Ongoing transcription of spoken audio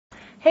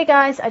Hey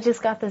guys, I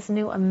just got this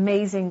new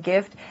amazing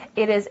gift.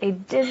 It is a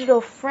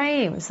digital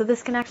frame, so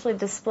this can actually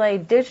display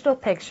digital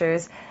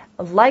pictures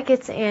like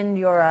it's in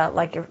your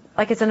like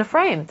it's in a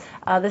frame.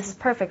 This is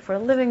perfect for a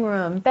living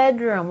room,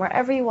 bedroom,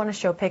 wherever you want to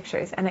show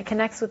pictures, and it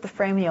connects with the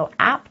Framio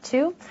app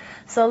too.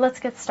 So let's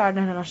get started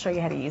and I'll show you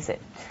how to use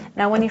it.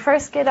 Now when you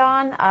first get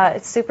on,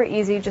 it's super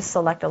easy. Just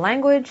select a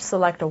language,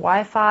 select a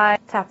Wi-Fi,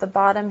 tap the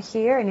bottom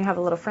here and you have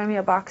a little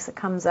Framio box that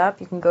comes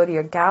up. You can go to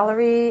your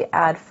gallery,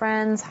 add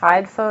friends,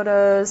 hide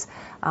photos.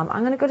 I'm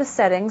going to go to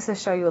settings to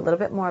show you a little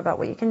bit more about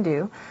what you can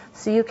do.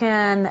 So you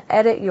can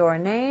edit your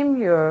name,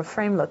 your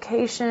frame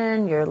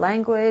location, your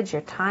language,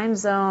 your time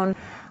zone.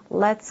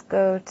 Let's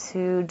go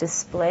to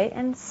display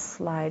and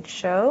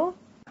slideshow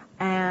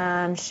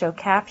and show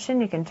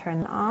caption. You can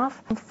turn off.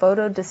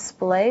 Photo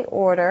display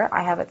order,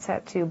 I have it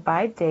set to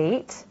by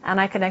date and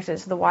I connected it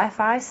to the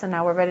Wi-Fi, so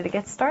now we're ready to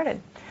get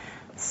started.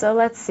 So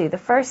let's see, the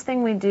first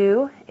thing we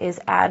do is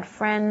add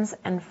friends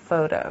and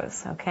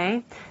photos,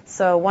 okay?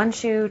 So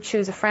once you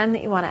choose a friend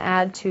that you want to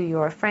add to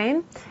your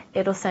frame,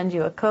 it'll send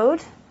you a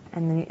code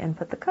and then you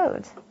input the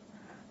code.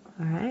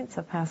 All right,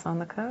 so pass on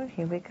the code,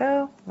 here we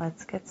go.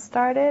 Let's get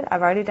started.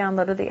 I've already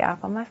downloaded the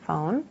app on my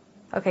phone.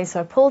 Okay,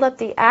 so I pulled up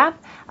the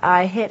app,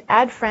 I hit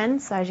add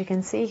friends, so as you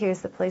can see,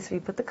 here's the place where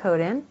you put the code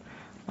in.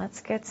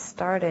 Let's get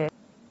started.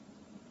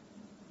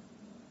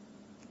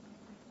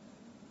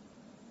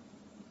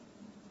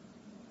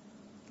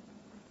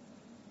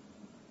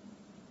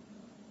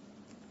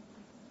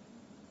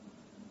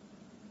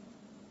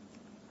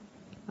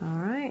 All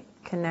right,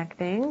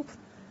 connecting.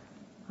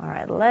 All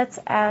right, let's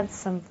add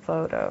some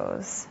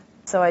photos.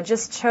 So I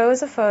just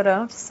chose a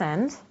photo to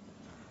send,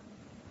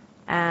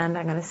 and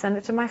I'm going to send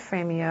it to my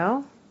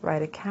Framio,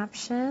 write a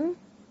caption.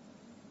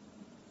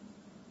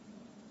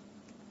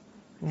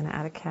 I'm going to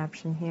add a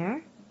caption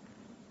here,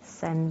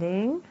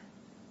 sending,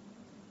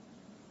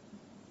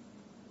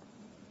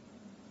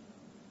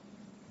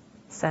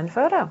 send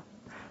photo.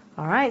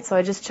 All right, so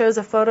I just chose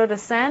a photo to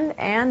send,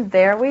 and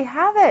there we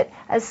have it.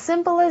 As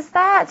simple as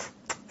that.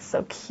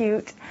 So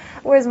cute.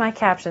 Where's my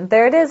caption?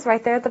 There it is,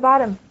 right there at the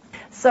bottom.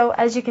 So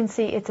as you can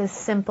see, it's as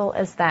simple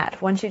as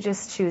that. Once you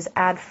just choose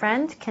add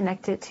friend,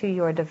 connect it to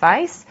your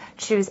device,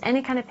 choose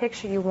any kind of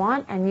picture you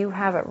want, and you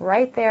have it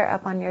right there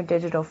up on your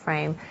digital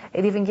frame.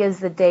 It even gives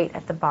the date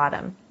at the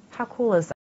bottom. How cool is that?